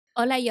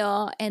Hola,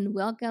 y'all, and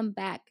welcome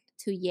back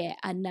to yet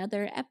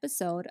another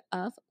episode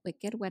of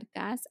Wicked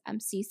Huercas. I'm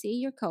Cece,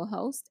 your co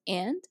host,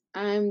 and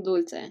I'm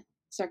Dulce.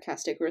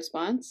 Sarcastic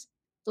response.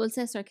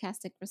 Dulce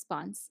Sarcastic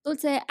Response.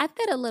 Dulce, I've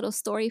got a little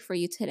story for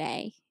you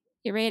today.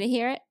 You ready to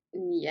hear it?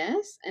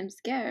 Yes, I'm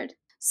scared.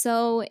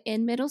 So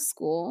in middle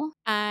school,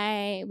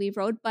 we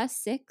rode bus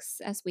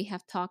 6 as we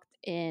have talked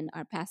in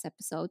our past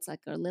episodes,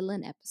 like our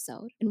Lilin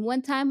episode. And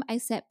one time I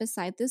sat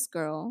beside this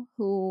girl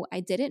who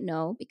I didn't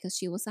know because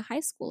she was a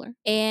high schooler.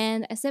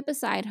 And I sat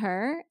beside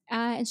her,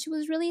 and she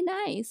was really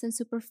nice and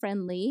super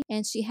friendly.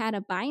 And she had a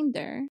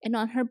binder, and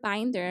on her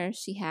binder,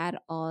 she had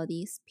all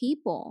these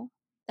people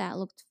that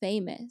looked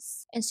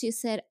famous. And she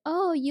said,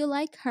 "Oh, you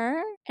like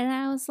her?" And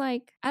I was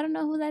like, "I don't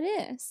know who that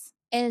is."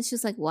 And she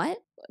was like, "What?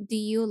 Do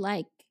you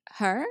like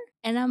her?"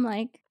 And I'm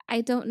like, "I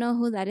don't know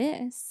who that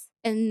is."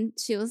 And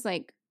she was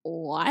like,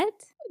 "What?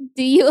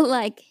 Do you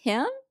like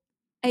him?"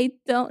 "I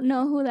don't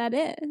know who that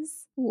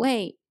is."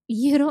 "Wait,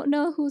 you don't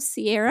know who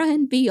Sierra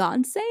and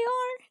Beyonce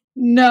are?"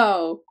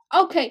 No.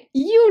 Okay,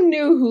 you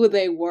knew who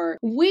they were.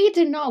 We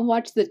did not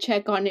watch the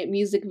Check On It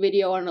music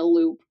video on a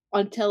loop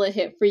until it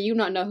hit for you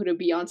not know who the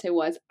Beyonce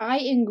was. I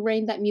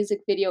ingrained that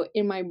music video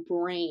in my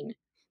brain.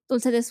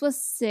 So this was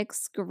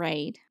 6th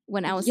grade.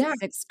 When I was in Yeah,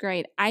 6th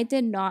grade,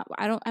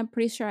 I'm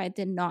pretty sure I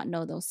did not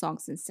know those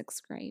songs in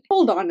 6th grade.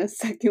 hold on a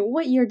second.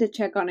 What year did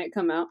Check On It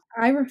come out?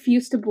 I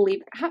refuse to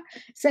believe.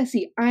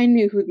 Ceci, I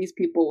knew who these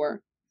people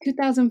were.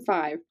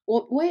 2005.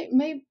 Well, wait,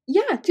 maybe.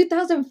 Yeah,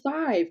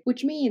 2005,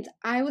 which means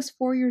I was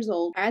 4 years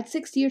old. Add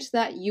 6 years to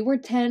that. You were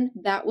 10.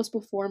 That was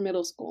before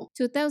middle school.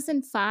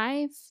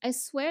 2005? I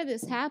swear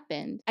this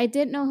happened. I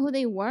didn't know who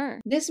they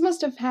were. This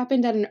must have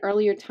happened at an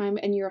earlier time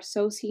and you're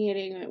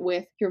associating it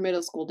with your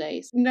middle school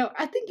days. No,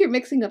 I think you're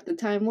mixing up the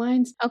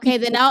timelines. Okay,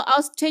 then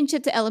I'll change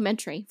it to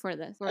elementary for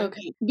this. Okay,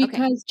 Okay.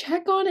 because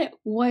Check On It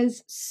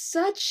was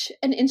such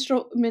an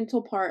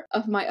instrumental part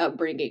of my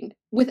upbringing.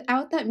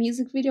 Without that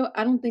music video,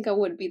 I don't think I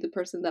would be the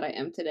person that I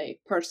am today,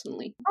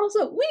 personally.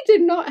 Also, we did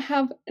not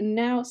have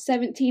now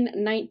 17,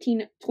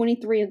 19,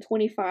 23, and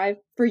 25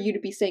 for you to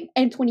be saying,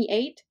 and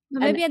 28. But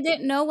maybe I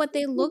didn't know what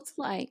they looked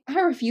like. I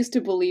refuse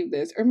to believe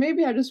this. Or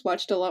maybe I just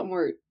watched a lot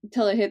more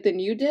Telehit than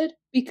you did.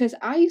 Because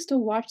I used to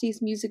watch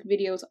these music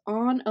videos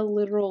on a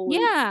literal loop.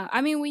 Yeah,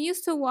 I mean, we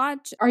used to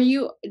watch. Do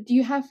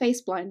you have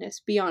face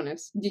blindness? Be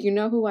honest. Do you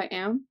know who I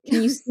am?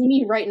 Can you see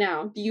me right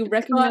now? Do you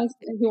recognize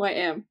who I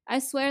am? I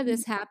swear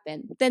this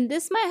happened. Then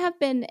this might have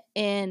been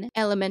in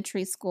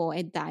elementary school.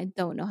 I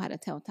don't know how to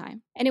tell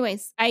time.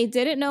 Anyways, I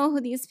didn't know who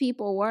these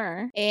people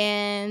were.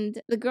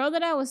 And the girl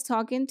that I was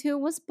talking to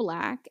was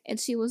black. And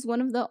she was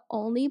one of the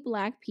only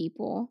black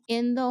people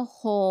in the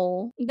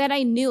whole that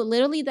I knew,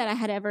 literally, that I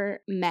had ever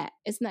met.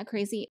 Isn't that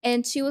crazy?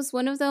 And she was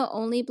one of the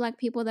only black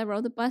people that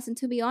rode the bus. And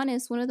to be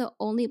honest, one of the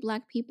only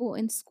black people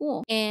in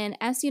school. And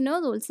as you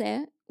know,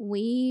 Dulce,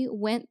 we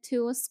went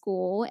to a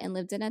school and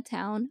lived in a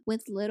town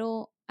with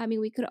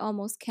we could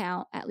almost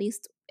count, at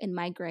least in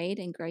my grade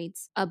and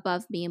grades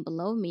above me and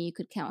below me, you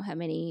could count how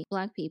many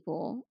black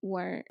people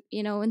were,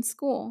 in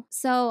school.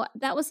 So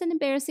that was an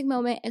embarrassing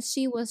moment. And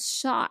she was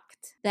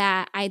shocked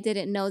that I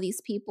didn't know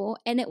these people.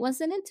 And it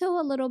wasn't until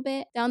a little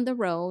bit down the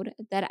road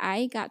that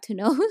I got to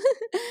know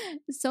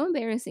so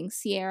embarrassing,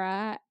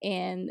 Sierra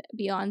and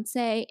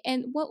Beyonce,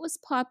 and what was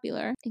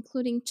popular,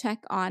 including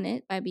Check On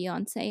It by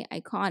Beyonce,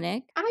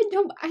 iconic.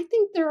 I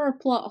think there are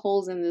plot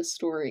holes in this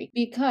story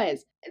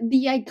because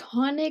the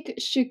iconic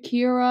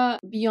Shakira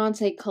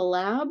Beyonce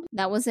collab.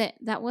 That was it.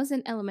 That was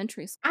in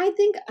elementary school. I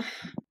think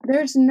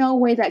there's no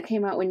way that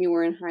came out when you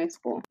were in high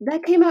school.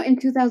 That came out in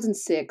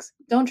 2006.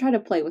 Don't try to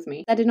play with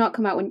me. That did not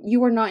come out when you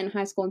were not in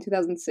high school in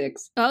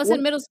 2006. I was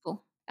in middle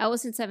school. I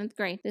was in 7th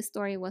grade. This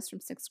story was from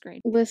 6th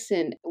grade.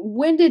 Listen,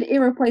 when did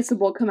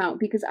Irreplaceable come out?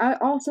 Because I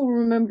also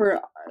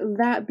remember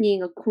that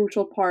being a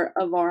crucial part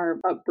of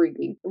our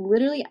upbringing.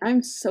 Literally,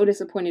 I'm so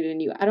disappointed in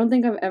you. I don't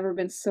think I've ever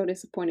been so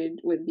disappointed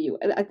with you.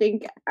 I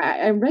think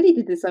I'm ready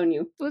to disown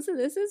you. Listen,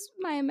 this is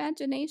my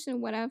imagination.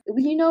 What I've.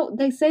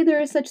 They say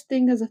there is such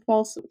thing as a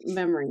false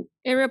memory.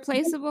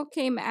 Irreplaceable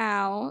came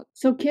out.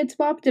 So Kids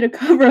Bop did a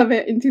cover of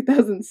it in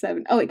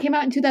 2007. Oh, it came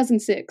out in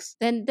 2006.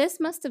 Then this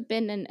must have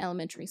been in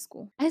elementary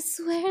school. I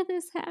swear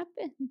this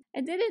happened.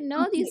 I didn't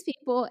know these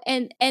people,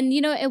 and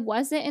it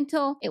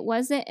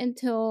wasn't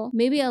until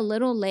maybe a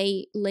little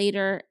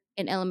later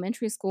in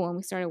elementary school when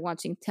we started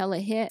watching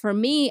Telehit. For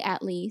me,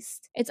 at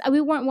least, we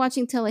weren't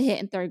watching Telehit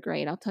in 3rd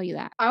grade. I'll tell you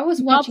that. I was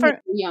watching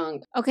it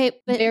young. Okay,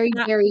 but very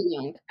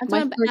young.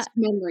 My first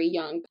memory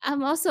young.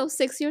 I'm also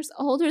 6 years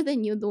older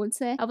than you,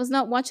 Dulce. I was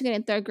not watching it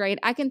in 3rd grade.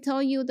 I can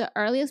tell you the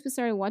earliest we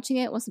started watching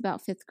it was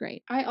about 5th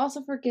grade. I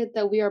also forget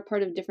that we are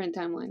part of different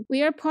timelines.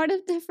 We are part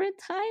of different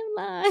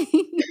timelines.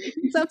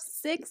 I'm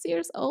 6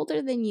 years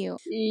older than you.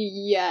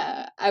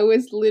 Yeah, I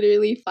was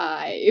literally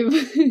 5.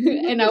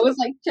 And I was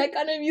like, check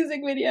on a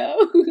music video.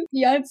 know.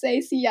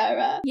 Beyonce,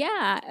 Ciara.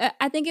 Yeah,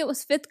 I think it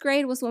was 5th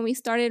grade was when we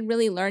started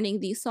really learning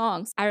these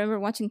songs. I remember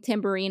watching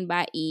Tambourine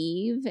by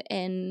Eve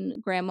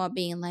and grandma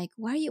being like,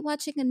 why are you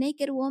watching a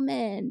naked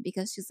woman?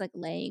 Because she's like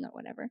laying or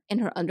whatever in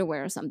her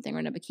underwear or something or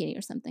in a bikini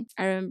or something.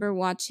 I remember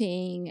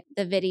watching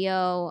the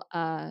video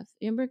of,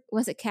 remember,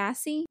 was it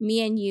Cassie?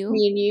 Me and You?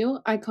 Me and You,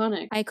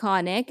 iconic.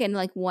 Iconic, and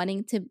like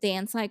wanting to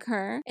dance like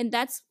her. And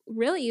that's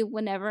really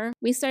whenever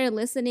we started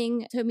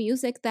listening to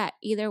music that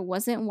either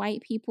wasn't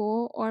white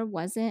people or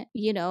wasn't,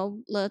 you know,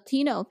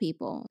 Latino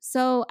people.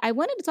 So I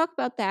wanted to talk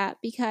about that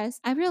because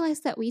I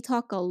realized that we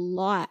talk a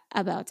lot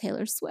about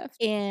Taylor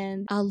Swift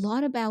and a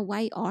lot about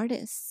white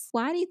artists.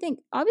 Why do you think?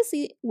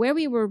 Obviously, where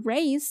we were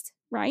raised,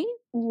 right?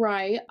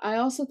 Right.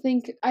 I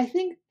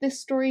think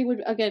this story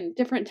would, again,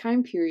 different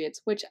time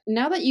periods, which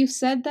now that you've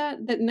said that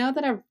now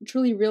that I've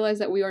truly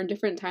realized that we are in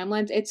different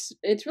timelines,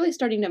 it's really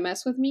starting to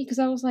mess with me because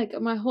I was like,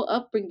 my whole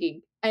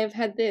upbringing, I have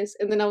had this,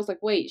 and then I was like,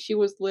 wait, she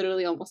was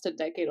literally almost a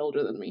decade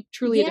older than me.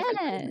 Truly a different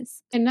time.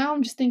 Yes. And now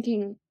I'm just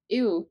thinking,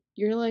 ew,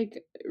 you're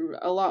like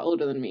a lot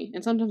older than me.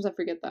 And sometimes I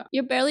forget that.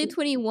 You're barely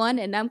 21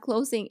 and I'm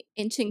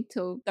inching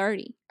to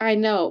 30. I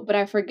know, but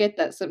I forget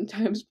that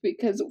sometimes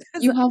because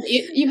you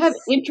have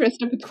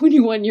interest of a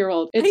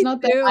 21-year-old. It's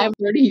not that I'm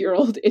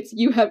 30-year-old. It's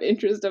you have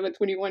interest of a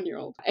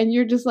 21-year-old. And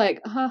you're just like,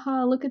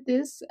 haha, look at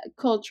this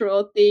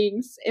cultural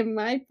things. Am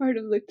I part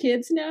of the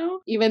kids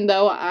now? Even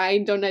though I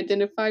don't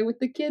identify with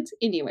the kids.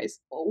 Anyways,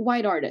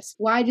 white artists.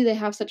 Why do they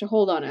have such a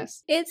hold on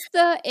us? It's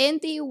the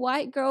indie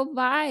white girl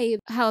vibe.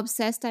 How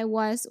obsessed I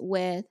was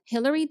with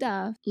Hilary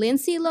Duff,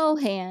 Lindsay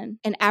Lohan,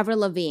 and Avril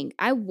Lavigne.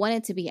 I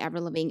wanted to be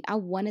Avril Lavigne. I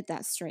wanted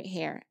that straight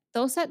hair.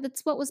 That's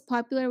what was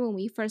popular when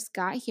we first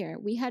got here.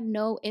 We had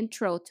no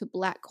intro to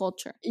Black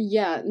culture.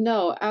 Yeah,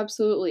 no,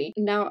 absolutely.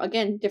 Now,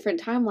 again,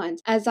 different timelines.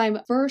 As I'm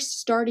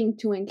first starting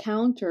to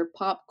encounter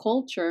pop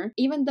culture,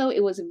 even though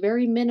it was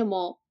very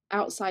minimal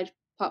outside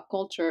pop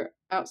culture,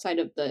 outside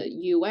of the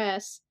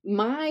US,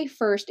 my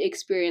first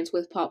experience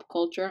with pop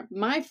culture,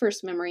 my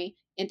first memory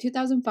in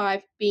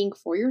 2005, being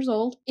 4 years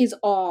old, is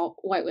all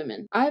white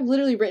women. I've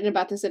literally written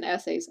about this in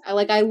essays.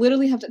 I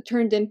literally have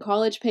turned in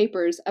college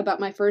papers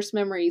about my first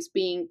memories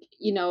being,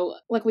 you know,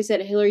 like we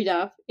said, Hilary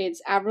Duff, it's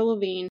Avril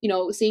Lavigne, you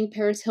know, seeing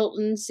Paris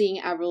Hilton, seeing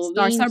Avril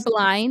Lavigne. Stars Are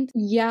Blind.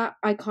 Yeah,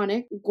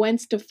 iconic. Gwen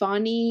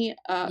Stefani,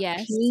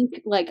 yes.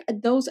 Pink, like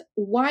those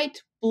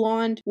white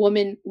blonde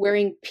woman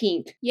wearing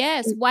pink.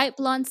 Yes, white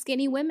blonde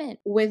skinny women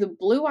with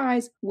blue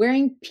eyes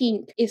wearing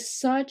pink is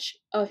such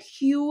a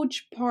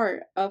huge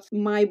part of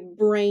my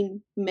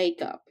brain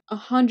makeup.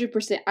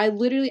 100%.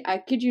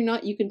 I kid you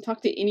not, you can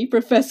talk to any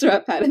professor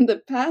I've had in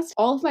the past.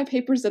 All of my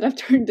papers that I've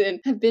turned in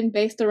have been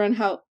based around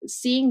how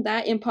seeing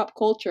that in pop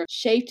culture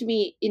shaped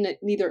me in a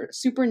neither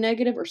super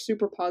negative or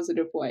super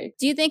positive way.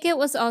 Do you think it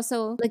was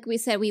also, like we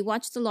said, we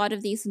watched a lot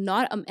of these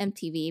not on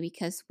MTV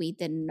because we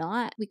could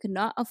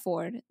not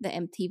afford the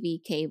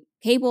MTV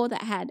cable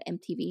that had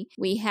MTV.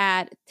 We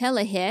had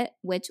Telehit,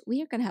 which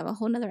we are going to have a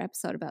whole nother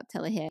episode about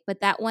Telehit,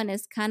 but that one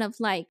is kind of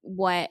like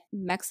what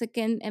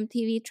Mexican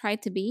MTV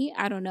tried to be.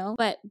 I don't know,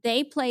 but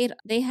they played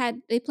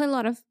a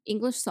lot of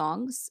English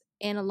songs,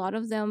 and a lot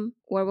of them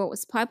were what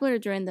was popular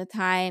during the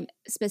time,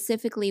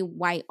 specifically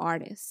white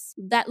artists.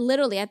 That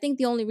literally, I think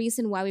the only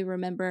reason why we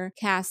remember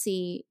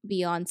Cassie,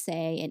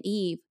 Beyonce, and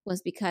Eve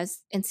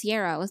and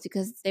Ciara was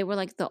because they were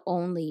like the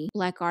only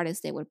Black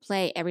artists they would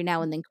play. Every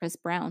now and then Chris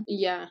Brown.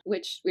 Yeah,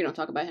 which we don't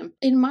talk about him.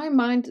 In my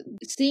mind,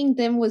 seeing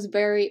them was a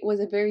very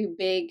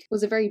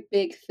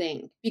big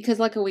thing, because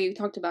like we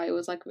talked about, it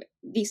was like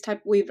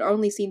we've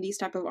only seen these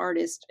type of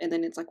artists, and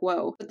then it's like,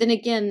 whoa. But then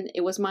again,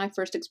 it was my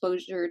first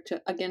exposure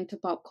to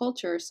pop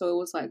culture, so it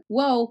was like,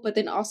 whoa. But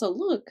then also,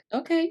 look,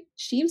 okay,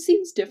 she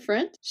seems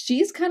different.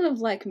 She's kind of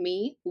like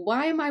me.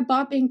 Why am I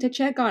bopping to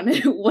check on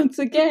it once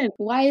again?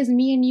 Why is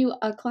Me and You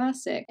a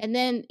classic? And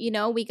then, you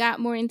know, we got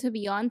more into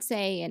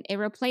Beyonce and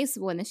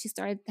Irreplaceable, and then she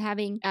started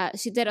having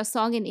she did a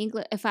song in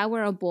English, If I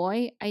Were a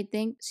Boy. I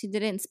think she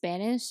did it in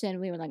Spanish, and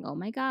we were like, oh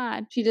my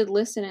god. She did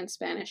Listen in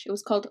Spanish. It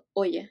was called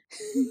Oye.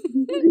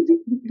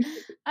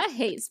 I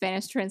hate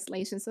Spanish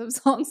translations of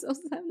songs.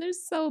 They're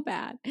so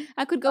bad.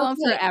 I could go on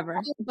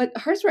forever. But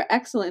hers were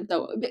excellent,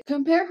 though.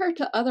 Compare her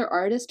to other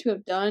artists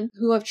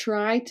who have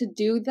tried to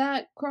do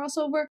that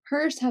crossover.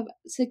 Hers have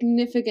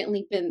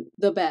significantly been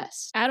the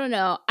best. I don't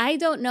know. I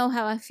don't know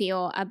how I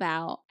feel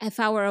about If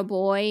I Were a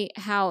Boy,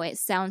 how it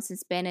sounds in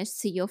Spanish,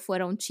 Si Yo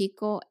Fuera un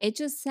Chico. It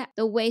just,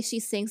 the way she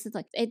sings, it's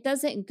like, it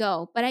doesn't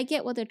go, but I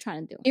get what they're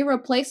trying to do.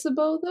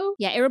 Irreplaceable, though?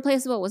 Yeah,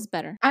 Irreplaceable was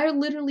better. I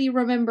literally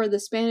remember the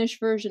Spanish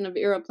version of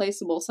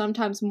Irreplaceable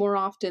sometimes more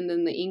often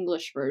than the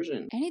English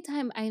version.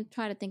 Anytime I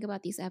try to think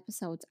about these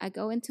episodes, I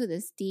go into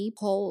this deep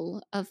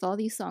hole of all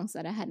these songs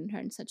that I hadn't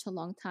heard in such a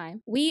long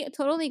time. We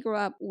totally grew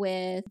up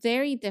with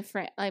very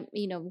different, like,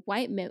 you know,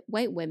 white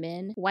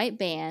women, white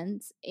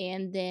bands,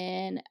 and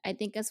then I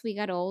think as we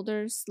got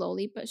older,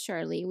 slowly but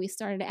surely, we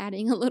started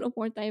adding a little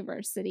more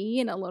diversity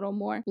and a little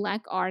more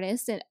Black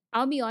artists. And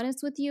I'll be honest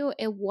with you,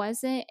 it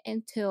wasn't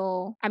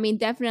until, I mean,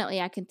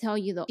 definitely I can tell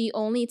you though, the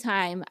only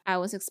time I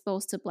was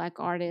exposed to Black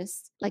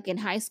artists, like in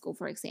high school,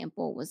 for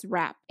example, was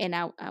rap. And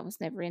I was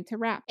never into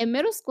rap. In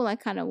middle school, I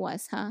kind of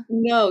was, huh?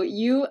 No,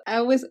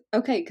 I was,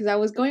 okay, because I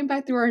was going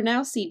back through our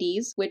Now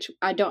CDs, which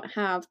I don't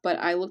have, but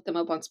I looked them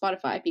up on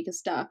Spotify because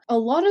stuff. A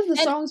lot of the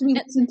songs we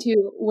listened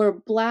to were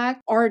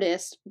Black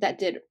artists that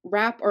did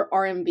rap or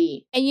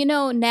R&B. And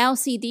Now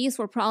CDs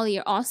were probably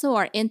also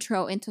our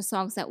intro into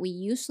songs that we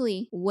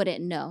usually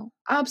wouldn't know.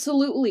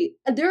 Absolutely.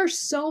 There are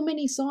so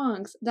many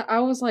songs that I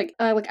was like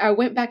I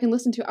went back and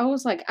listened to. I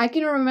was like, I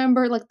can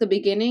remember like the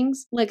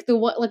beginnings, like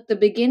the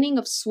beginning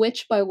of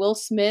Switch by Will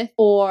Smith,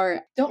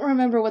 or don't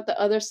remember what the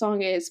other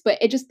song is,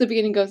 but it just, the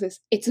beginning goes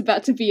this, it's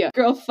about to be a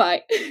girl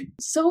fight.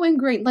 So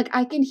ingrained. Like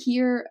I can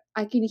hear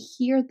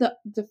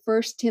the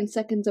first 10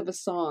 seconds of a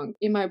song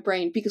in my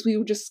brain because we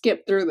would just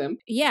skip through them.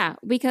 Yeah,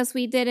 because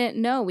we didn't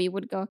know. We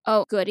would go,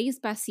 oh, Goodies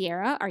by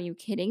Sierra? Are you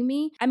kidding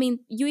me? I mean,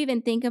 you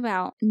even think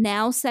about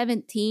Now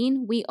 17.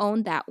 We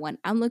own that one.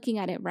 I'm looking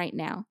at it right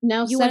now.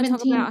 Now you 17.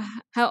 want to talk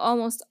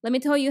about let me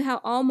tell you how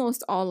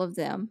almost all of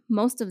them,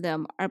 most of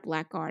them are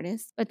Black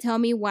artists. But tell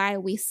me why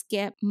we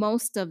skip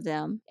most of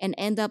them and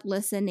end up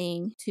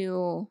listening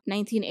to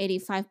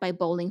 1985 by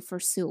Bowling for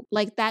Soup.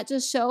 Like that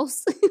just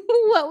shows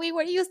what we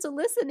were used to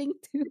listening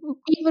to.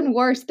 Even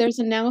worse, there's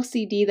a Now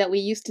CD that we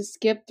used to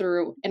skip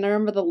through, and I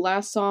remember the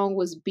last song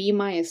was Be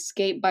My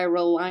Escape by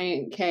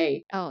Relient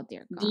K. Oh,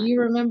 dear God. Do you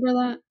remember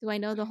that? Do I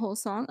know the whole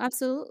song?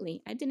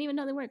 Absolutely. I didn't even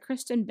know they were a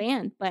Christian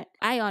band, but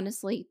I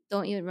honestly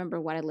don't even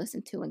remember what I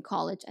listened to in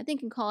college. I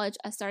think in college,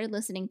 I started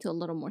listening to a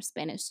little more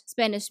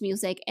Spanish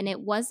music, and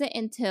it wasn't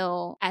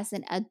until as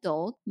an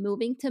adult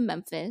moving to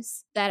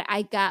Memphis that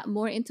I got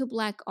more into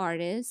Black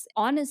artists,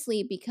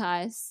 honestly,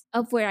 because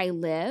of where I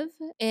live.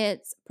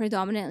 It's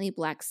predominantly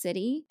Black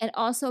city, and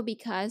also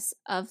because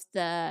of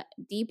the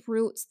deep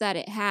roots that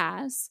it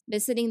has,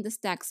 visiting the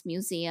Stax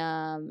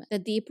Museum, the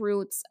deep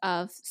roots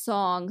of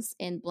songs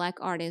and Black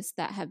artists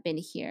that have been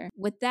here.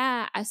 With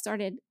that, I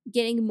started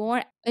getting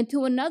more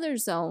into another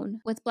zone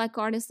with Black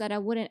artists that I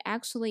wouldn't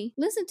actually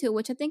listen to,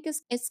 which I think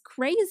is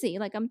crazy.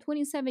 Like I'm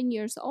 27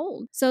 years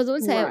old. So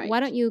Dulce, Right. why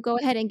don't you go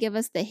ahead and give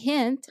us the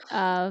hint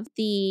of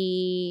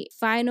the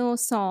final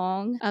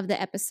song of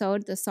the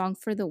episode, the song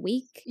for the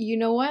week? You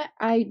know what?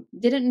 I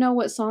didn't know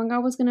what song I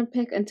was going to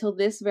pick until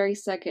this very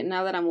second,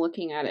 now that I'm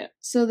looking at it.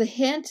 So the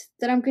hint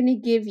that I'm going to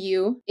give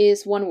you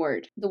is one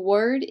word. The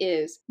word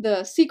is,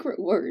 the secret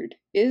word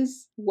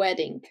is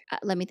wedding.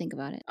 Let me think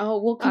about it.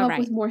 Oh, we'll come All up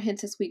with more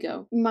hints as we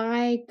go.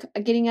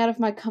 Getting out of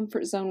my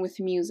comfort zone with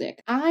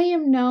music. I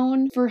am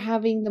known for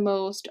having the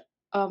most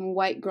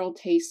white girl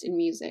taste in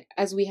music,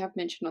 as we have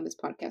mentioned on this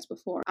podcast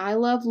before. I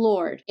love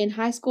Lorde. In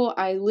high school,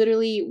 I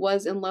literally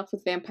was in love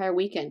with Vampire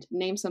Weekend.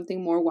 Name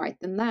something more white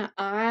than that.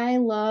 I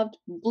loved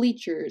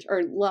Bleachers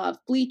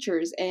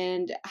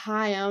and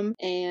Haim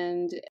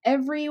and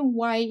every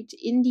white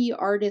indie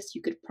artist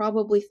you could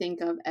probably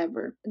think of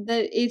ever.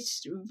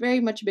 It's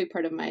very much a big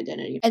part of my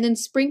identity. And then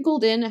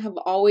sprinkled in have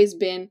always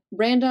been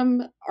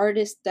random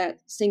artist that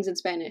sings in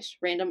Spanish,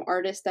 random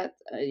artist that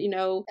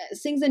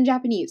sings in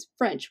Japanese,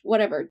 French,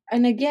 whatever.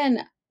 And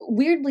again,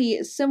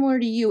 weirdly similar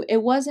to you,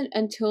 it wasn't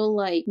until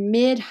like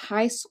mid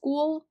high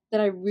school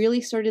that I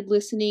really started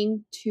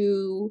listening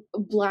to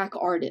Black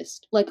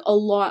artists, like a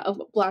lot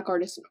of Black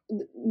artists,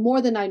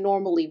 more than I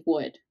normally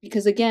would.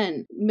 Because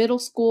again, middle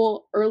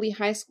school, early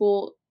high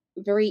school,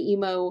 very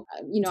emo.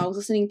 I was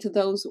listening to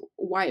those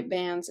white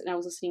bands, and I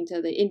was listening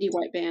to the indie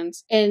white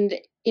bands. And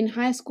in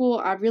high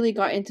school, I really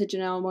got into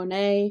Janelle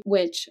Monáe,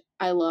 which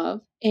I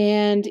love.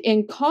 And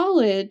in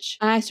college,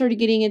 I started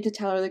getting into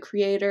Tyler, the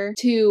Creator,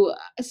 to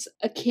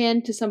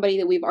akin to somebody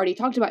that we've already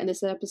talked about in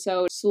this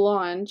episode,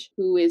 Solange,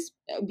 who is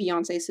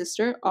Beyonce's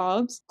sister,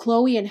 Obs,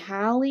 Chloe and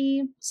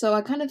Halle. So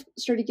I kind of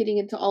started getting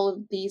into all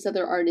of these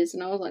other artists,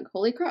 and I was like,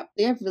 holy crap,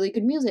 they have really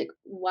good music.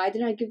 Why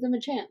didn't I give them a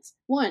chance?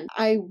 One,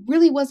 I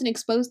really wasn't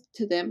exposed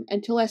to them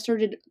until I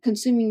started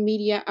consuming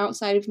media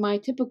outside of my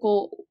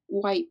typical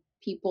white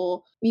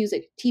people,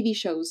 music, TV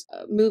shows,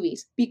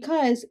 movies,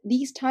 because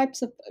these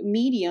types of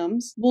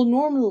mediums will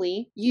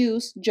normally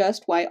use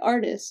just white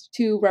artists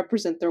to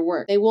represent their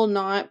work. They will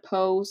not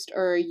post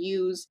or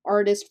use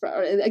artists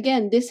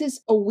again, this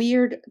is a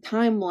weird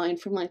timeline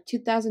from like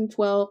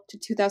 2012 to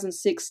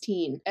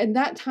 2016. And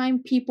that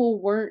time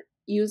people weren't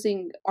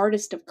using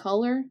artists of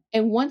color.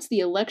 And once the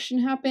election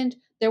happened,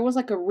 there was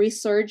like a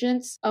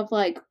resurgence of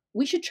like,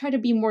 we should try to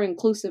be more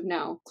inclusive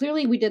now.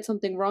 Clearly, we did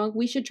something wrong.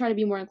 We should try to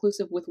be more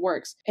inclusive with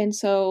works. And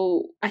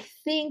so I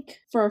think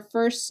for our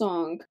first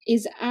song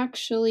is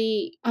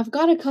actually, I've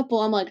got a couple.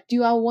 I'm like,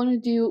 do I want to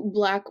do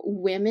Black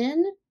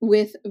women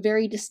with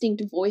very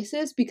distinct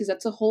voices because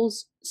that's a whole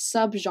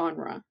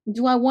subgenre?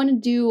 Do I want to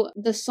do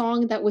the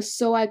song that was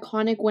so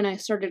iconic when I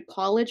started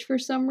college for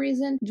some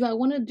reason? Do I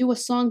want to do a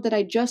song that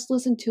I just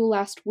listened to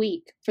last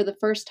week for the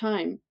first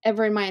time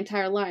ever in my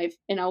entire life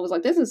and I was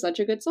like, this is such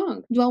a good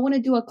song? Do I want to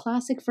do a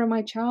classic from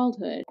my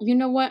childhood? You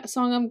know what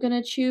song I'm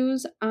gonna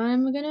choose?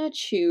 I'm gonna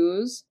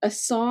choose a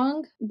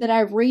song that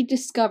I've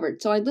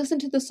rediscovered. So I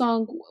listened to the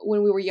song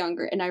when we were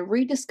younger and I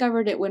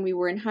rediscovered it when we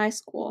were in high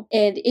school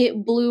and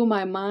it blew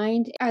my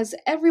mind. As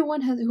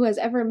everyone who has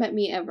ever met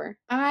me ever,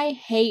 I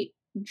hate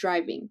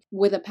driving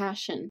with a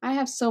passion. I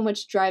have so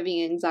much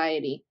driving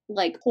anxiety,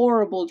 like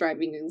horrible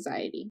driving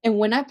anxiety. And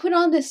when I put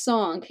on this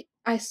song,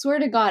 I swear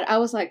to God, I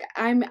was like,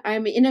 I'm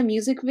in a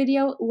music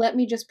video. Let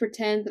me just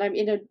pretend that I'm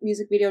in a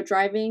music video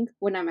driving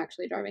when I'm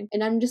actually driving.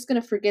 And I'm just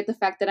gonna forget the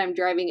fact that I'm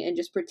driving and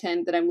just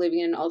pretend that I'm living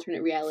in an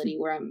alternate reality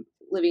where I'm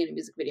living in a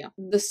music video.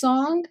 The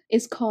song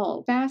is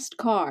called Fast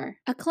Car.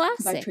 A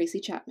classic. By Tracy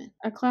Chapman.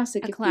 A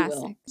classic, if classic.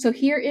 you will. So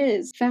here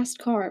is Fast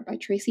Car by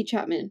Tracy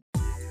Chapman.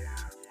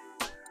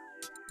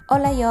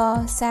 Hola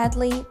y'all,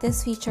 sadly,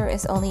 this feature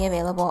is only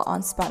available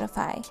on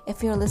Spotify.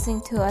 If you're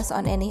listening to us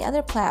on any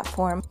other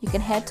platform, you can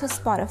head to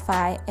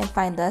Spotify and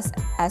find us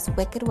as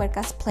Wicked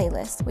Huercas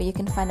Playlist, where you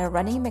can find a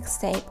running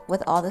mixtape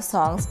with all the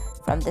songs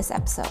from this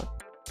episode.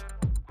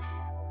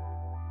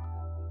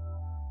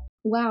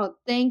 Wow,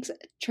 thanks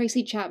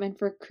Tracy Chapman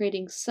for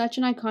creating such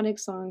an iconic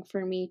song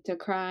for me to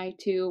cry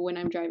to when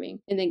I'm driving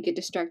and then get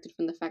distracted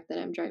from the fact that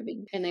I'm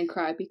driving and then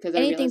cry because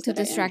I realize to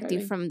that distract I am you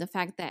driving. from the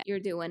fact that you're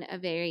doing a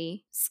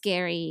very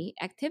scary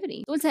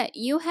activity. Was that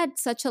you had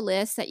such a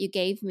list that you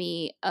gave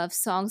me of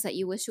songs that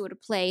you wish you would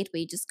have played,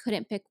 but you just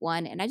couldn't pick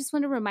one. And I just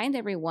want to remind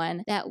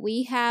everyone that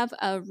we have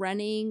a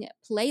running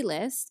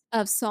playlist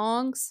of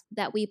songs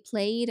that we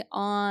played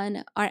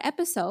on our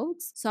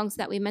episodes, songs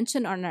that we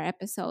mentioned on our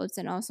episodes,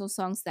 and also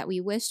songs that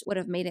we wish would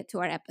have made it to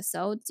our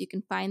episodes. You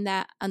can find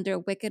that under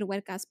Wicked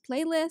Huercas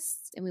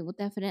Playlists, and we will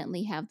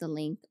definitely have the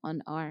link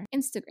on our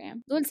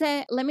Instagram.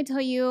 Dulce, let me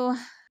tell you,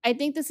 I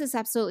think this is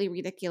absolutely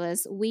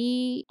ridiculous.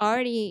 We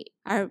already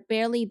are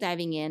barely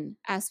diving in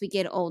as we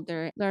get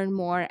older, learn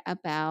more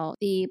about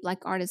the Black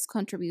artist's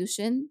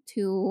contribution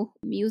to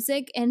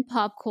music and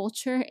pop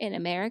culture in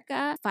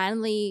America.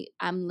 Finally,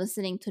 I'm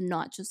listening to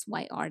not just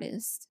white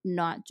artists,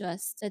 not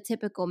just the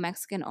typical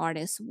Mexican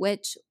artists,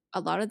 which a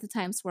lot of the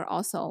times we're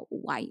also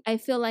white. I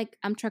feel like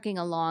I'm trucking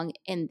along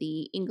in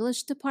the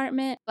English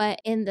department,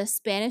 but in the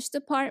Spanish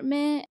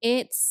department,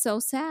 it's so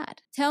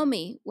sad. Tell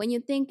me, when you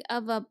think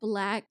of a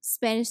Black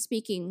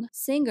Spanish-speaking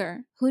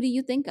singer, who do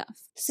you think of?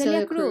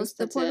 Celia Cruz.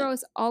 The poor girl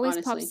always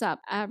pops up,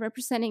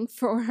 representing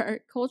for her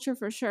culture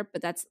for sure,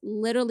 but that's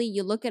literally,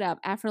 you look it up,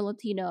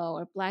 Afro-Latino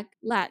or Black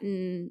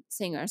Latin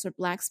singers or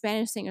Black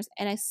Spanish singers,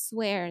 and I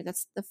swear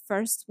that's the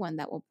first one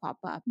that will pop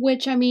up.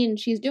 Which, I mean,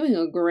 she's doing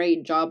a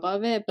great job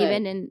of it, but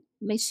even in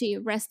may she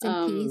rest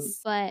in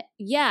peace. But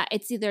yeah,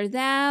 it's either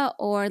that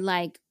or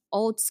like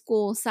old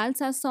school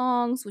salsa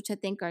songs, which I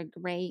think are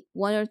great.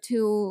 One or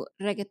two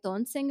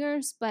reggaeton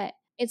singers, but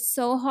it's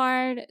so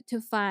hard to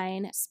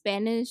find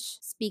Spanish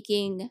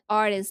speaking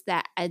artists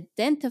that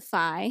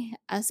identify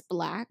as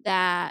Black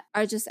that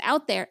are just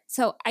out there.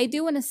 So I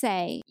do want to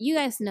say, you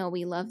guys know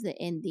we love the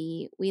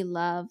indie. We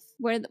love,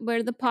 we're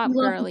the pop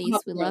girlies.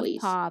 We love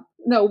pop.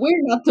 No, we're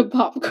not the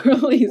pop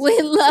girlies.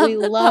 We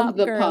love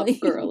the pop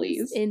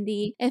girlies.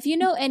 Indie. If you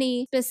know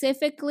any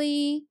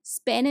specifically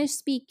Spanish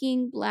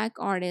speaking Black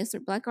artists or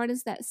Black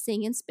artists that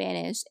sing in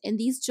Spanish in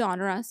these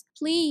genres,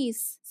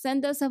 please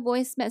send us a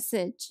voice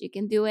message. You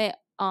can do it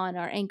on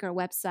our Anchor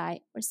website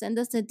or send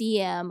us a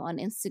DM on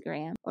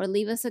Instagram or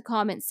leave us a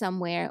comment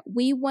somewhere.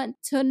 We want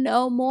to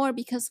know more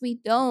because we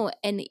don't.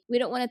 And we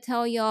don't want to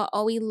tell y'all,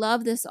 oh, we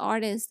love this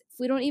artist if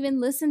we don't even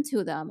listen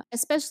to them,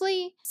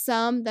 especially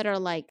some that are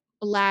like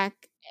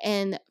Black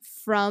and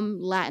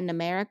from Latin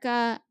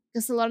America.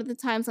 Because a lot of the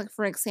times, like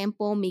for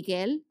example,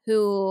 Miguel,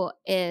 who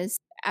is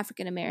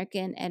African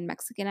American and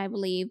Mexican, I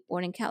believe,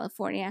 born in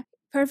California.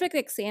 Perfect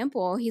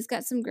example. He's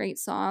got some great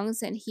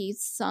songs and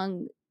he's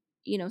sung,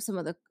 you know, some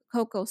of the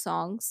Coco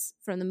songs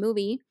from the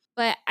movie.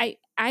 But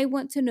I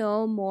want to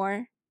know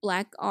more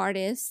Black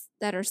artists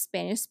that are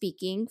Spanish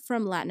speaking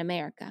from Latin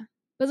America.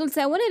 But Dulce,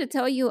 I wanted to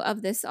tell you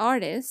of this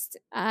artist.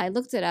 I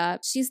looked it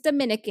up. She's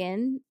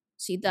Dominican.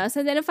 She does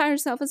identify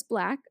herself as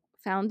Black,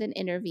 found an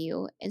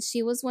interview, and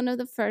she was one of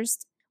the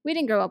first. We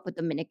didn't grow up with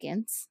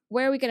Dominicans.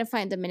 Where are we going to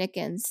find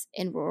Dominicans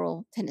in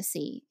rural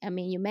Tennessee? I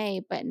mean, you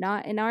may, but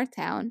not in our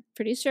town.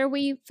 Pretty sure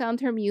we found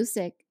her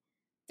music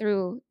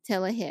through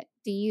Telehit.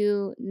 Do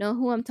you know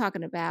who I'm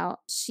talking about?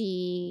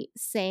 She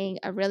sang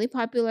a really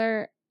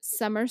popular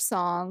summer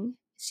song.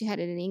 She had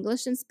it in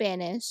English and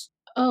Spanish.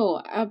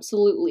 Oh,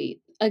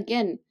 absolutely.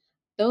 Again,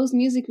 those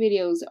music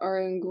videos are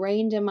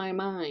ingrained in my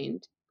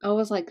mind. I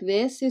was like,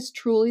 this is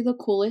truly the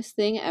coolest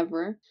thing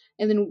ever.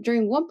 And then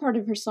during one part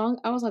of her song,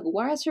 I was like,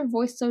 why is her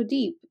voice so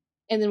deep?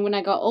 And then when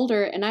I got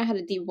older and I had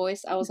a deep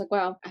voice, I was like,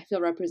 wow, I feel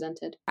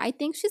represented. I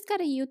think she's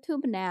got a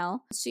YouTube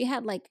now. She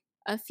had like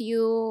a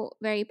few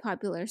very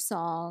popular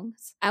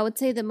songs. I would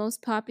say the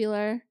most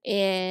popular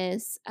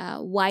is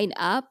Wine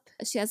Up.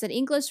 She has an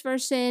English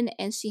version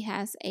and she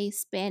has a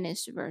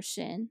Spanish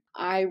version.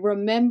 I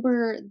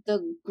remember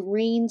the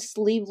green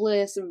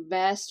sleeveless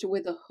vest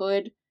with a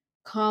hood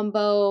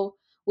combo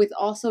with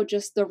also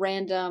just the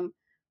random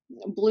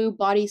blue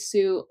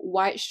bodysuit,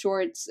 white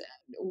shorts,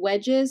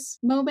 wedges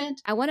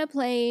moment. I want to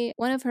play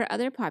one of her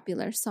other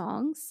popular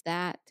songs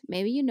that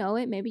maybe you know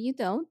it, maybe you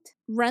don't.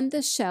 Run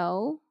the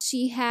Show.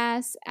 She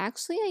has,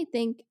 actually, I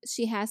think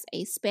she has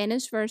a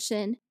Spanish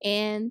version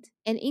and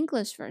an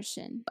English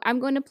version. I'm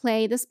going to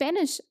play the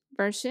Spanish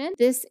version.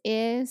 This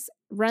is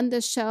Run the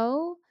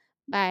Show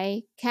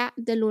by Cat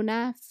de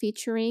Luna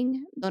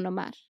featuring Don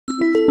Omar.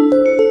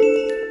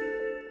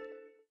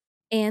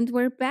 And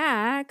we're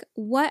back.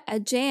 What a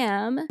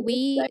jam.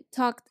 We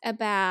talked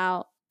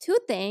about two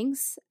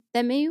things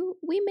that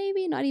we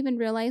maybe not even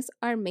realize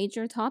are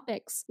major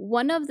topics.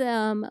 One of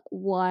them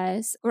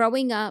was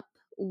growing up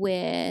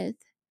with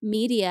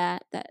media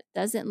that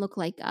doesn't look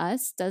like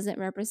us, doesn't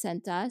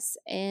represent us,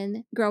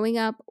 and growing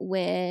up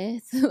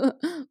with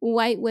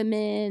white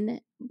women,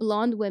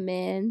 blonde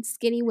women,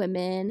 skinny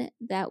women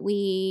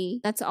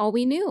that's all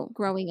we knew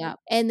growing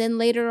up. And then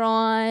later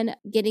on,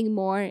 getting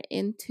more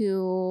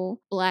into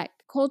Black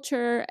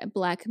culture,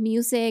 Black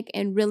music,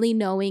 and really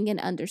knowing and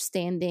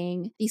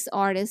understanding these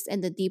artists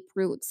and the deep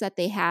roots that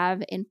they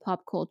have in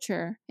pop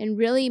culture, and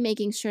really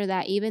making sure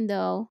that even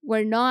though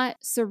we're not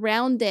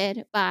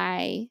surrounded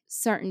by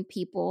certain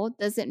people,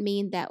 doesn't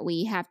mean that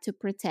we have to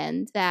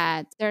pretend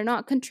that they're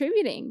not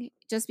contributing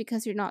just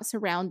because you're not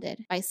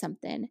surrounded by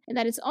something. And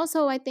that is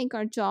also, I think,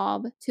 our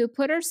job to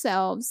put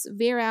ourselves,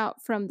 veer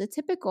out from the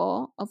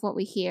typical of what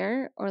we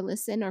hear or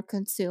listen or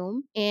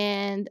consume,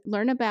 and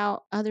learn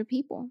about other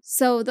people.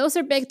 So those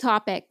are big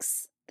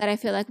topics that I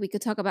feel like we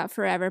could talk about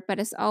forever, but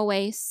as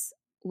always,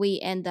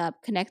 we end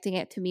up connecting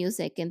it to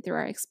music and through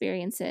our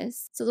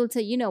experiences. So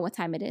Lutza, you know what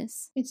time it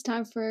is. It's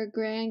time for a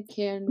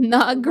grandkid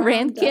Not a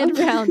grandkid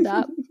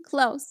roundup.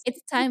 Close.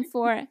 It's time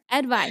for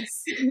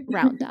advice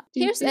roundup.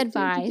 Here's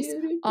advice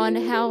on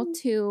how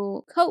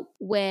to cope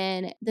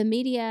when the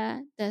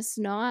media does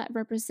not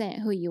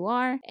represent who you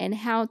are, and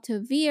how to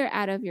veer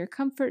out of your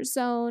comfort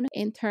zone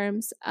in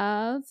terms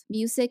of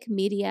music,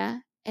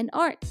 media, and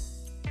art.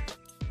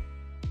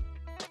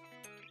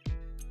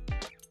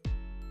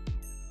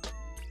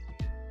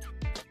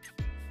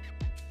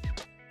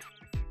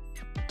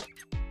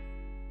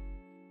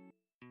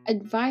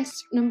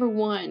 Advice number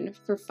 1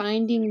 for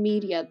finding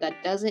media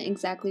that doesn't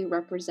exactly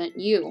represent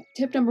you.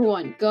 Tip number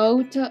 1,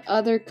 go to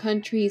other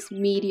countries'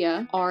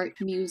 media, art,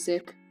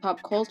 music,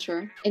 pop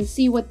culture, and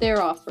see what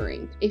they're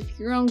offering. If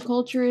your own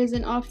culture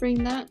isn't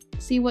offering that,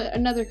 see what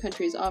another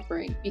country is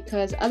offering,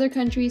 because other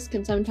countries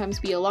can sometimes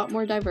be a lot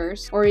more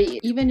diverse, or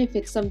even if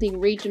it's something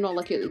regional,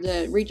 like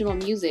the regional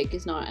music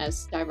is not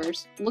as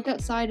diverse, look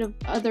outside of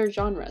other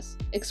genres,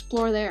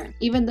 explore there.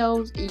 Even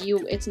though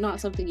it's not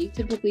something you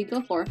typically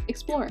go for,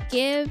 explore.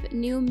 Give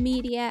new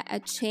media a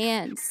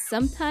chance.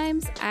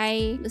 Sometimes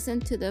I listen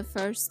to the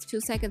first 2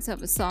 seconds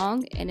of a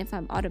song, and if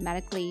I'm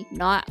automatically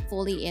not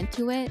fully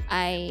into it,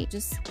 I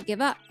just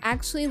give up.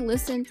 Actually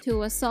listen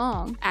to a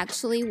song.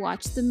 Actually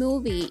watch the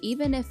movie,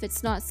 even if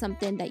it's not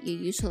something that you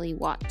usually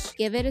watch.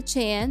 Give it a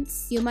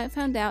chance. You might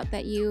find out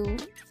that you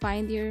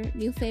find your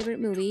new favorite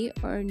movie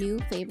or new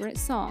favorite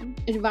song.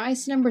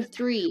 Advice number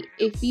 3,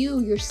 if you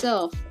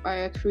yourself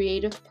are a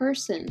creative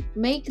person,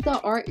 make the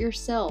art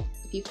yourself.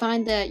 If you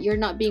find that you're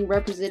not being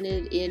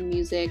represented in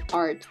music,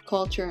 art,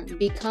 culture,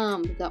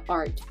 become the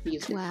art,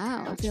 music.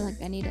 Wow, culture. I feel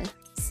like I need a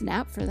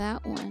snap for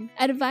that one.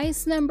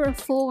 Advice number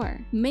 4,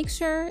 make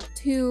sure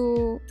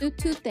to do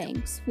 2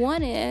 things.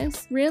 One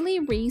is really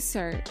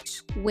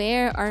research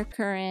where our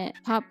current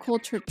pop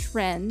culture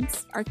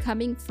trends are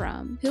coming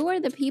from. Who are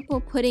the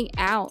people putting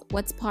out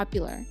what's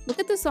popular? Look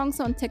at the songs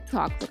on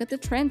TikTok. Look at the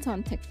trends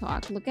on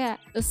TikTok. Look at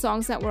the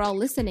songs that we're all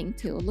listening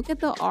to. Look at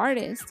the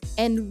artists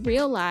and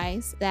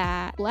realize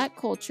that Black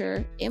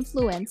culture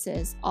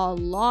influences a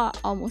lot,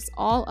 almost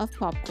all of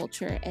pop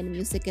culture and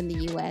music in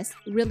the US.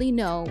 Really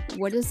know,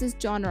 where does this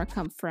genre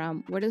come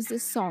from? Where does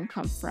this song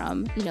come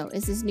from? You know,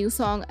 is this new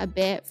song a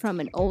bit from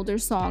an older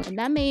song? And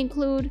that may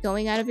include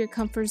going out of your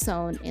comfort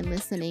zone and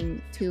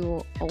listening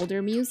to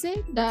older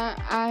music.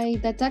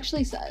 That's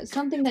actually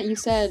something that you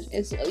said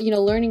is,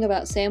 learning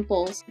about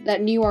samples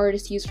that new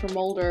artists use from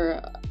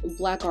older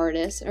Black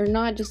artists, or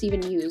not just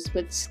even use,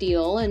 but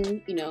steal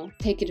and,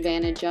 take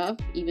advantage of,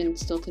 even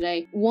still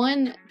today.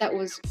 One that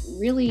was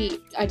really,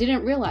 I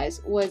didn't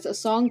realize, was a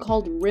song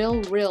called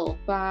Real Real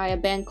by a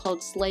band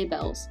called Sleigh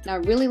Bells. Now, I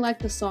really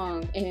liked the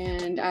song,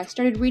 and I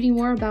started reading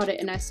more about it,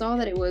 and I saw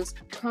that it was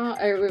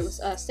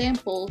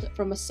sampled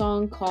from a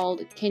song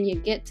called Can You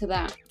Get to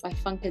That by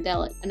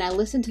Funkadelic. And I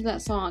listened to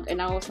that song,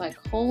 and I was like,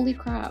 holy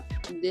crap,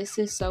 this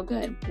is so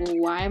good. Well,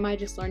 why am I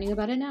just learning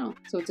about it now?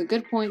 So it's a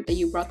good point that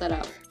you brought that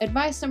up.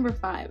 Advice That's number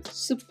 5.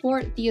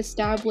 Support the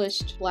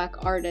established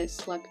Black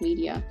artists, Black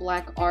media,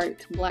 Black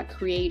art, Black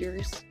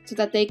creators, so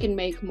that they can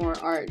make more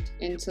art,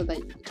 and so that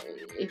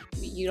if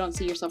you don't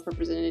see yourself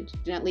represented,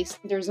 then at least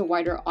there's a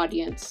wider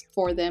audience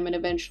for them, and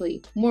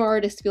eventually more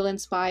artists feel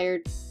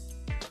inspired.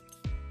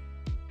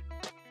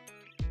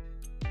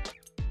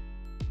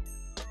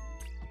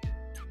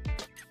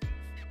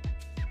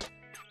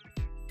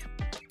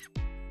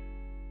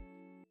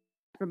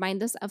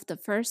 Remind us of the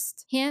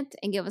first hint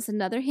and give us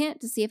another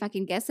hint to see if I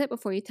can guess it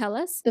before you tell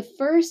us. The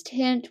first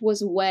hint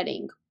was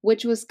wedding,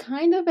 which was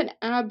kind of an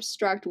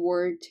abstract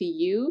word to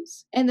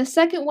use. And the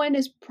second one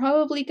is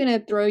probably going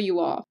to throw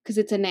you off because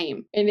it's a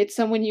name and it's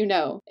someone you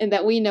know and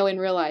that we know in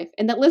real life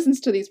and that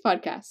listens to these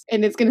podcasts,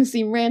 and it's going to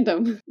seem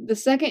random. The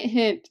second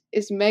hint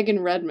is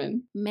Megan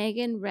Redman.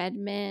 Megan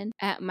Redman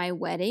at my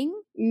wedding?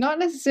 Not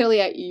necessarily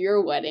at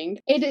your wedding.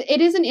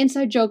 It is an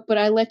inside joke, but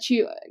I let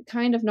you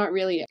kind of not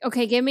really.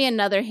 Okay, give me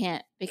another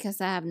hint because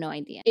I have no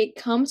idea. It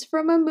comes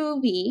from a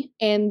movie,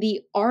 and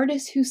the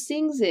artist who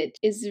sings it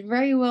is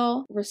very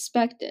well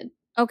respected.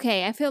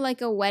 Okay, I feel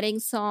like a wedding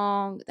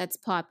song that's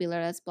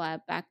popular that's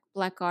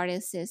black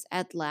artist is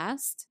At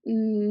Last.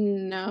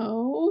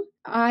 No.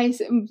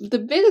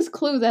 The biggest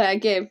clue that I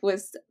gave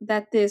was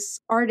that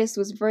this artist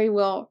was very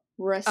well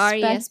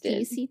respected.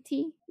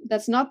 R-E-S-P-C-T?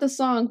 That's not the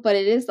song, but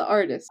it is the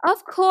artist.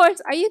 Of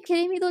course. Are you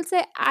kidding me, Dulce?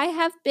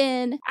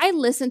 I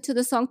listened to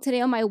the song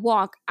today on my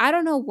walk. I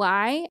don't know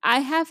why.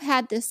 I have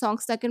had this song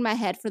stuck in my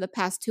head for the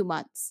past 2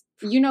 months.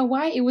 You know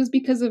why? It was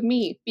because of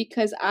me.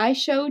 Because I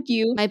showed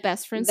you my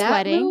best friend's that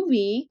wedding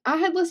movie. I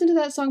had listened to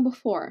that song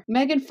before.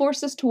 Megan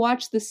forced us to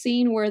watch the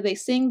scene where they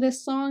sing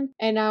this song,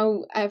 and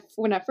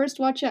when I first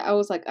watched it, I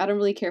was like, I don't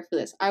really care for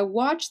this. I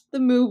watched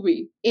the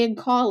movie in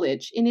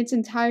college in its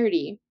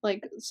entirety,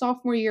 like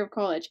sophomore year of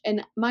college,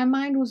 and my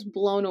mind was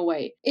blown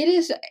away. It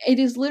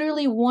is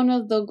literally one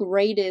of the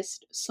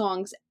greatest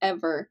songs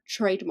ever,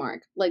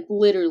 trademark. Like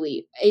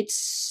literally, it's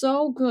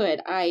so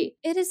good.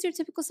 It is your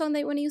typical song that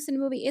you want to use in a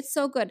movie. It's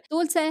so good.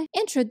 Dulce,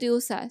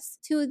 introduce us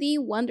to the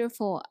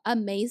wonderful,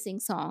 amazing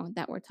song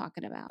that we're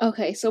talking about.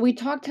 Okay, so we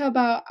talked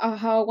about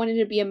how I wanted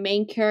to be a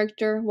main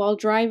character while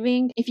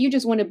driving. If you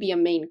just want to be a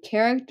main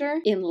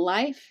character in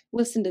life,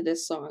 listen to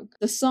this song.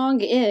 The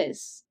song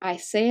is I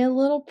Say a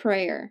Little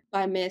Prayer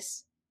by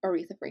Miss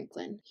Aretha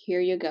Franklin. Here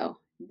you go.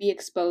 Be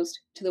exposed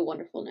to the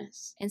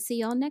wonderfulness. And see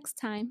y'all next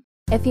time.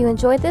 If you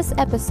enjoyed this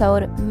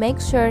episode,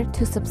 make sure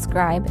to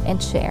subscribe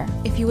and share.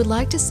 If you would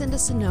like to send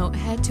us a note,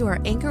 head to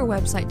our Anchor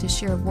website to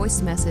share a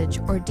voice message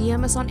or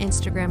DM us on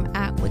Instagram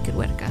at Wicked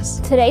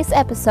Huercas. Today's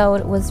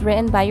episode was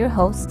written by your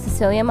hosts,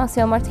 Cecilia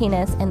Maciel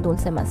Martinez and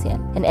Dulce Maciel,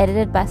 and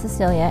edited by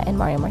Cecilia and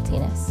Mario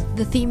Martinez.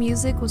 The theme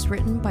music was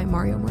written by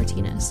Mario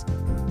Martinez.